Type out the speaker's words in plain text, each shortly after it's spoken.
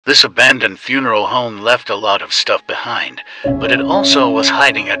This abandoned funeral home left a lot of stuff behind, but it also was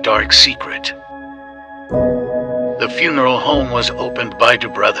hiding a dark secret. The funeral home was opened by two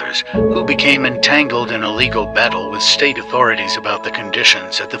brothers who became entangled in a legal battle with state authorities about the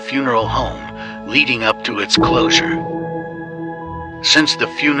conditions at the funeral home leading up to its closure. Since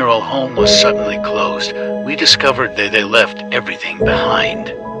the funeral home was suddenly closed, we discovered that they left everything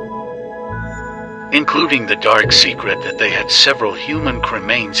behind, including the dark secret that they had several human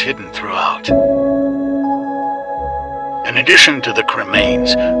cremains hidden throughout. In addition to the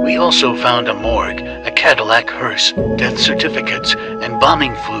cremains, we also found a morgue, a Cadillac hearse, death certificates,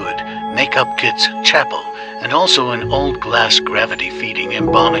 embalming fluid, makeup kits, chapel, and also an old glass gravity-feeding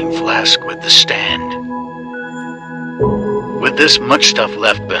embalming flask with the stand. With this much stuff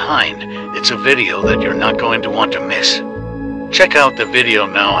left behind, it's a video that you're not going to want to miss. Check out the video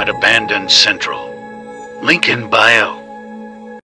now at Abandoned Central. Link in bio.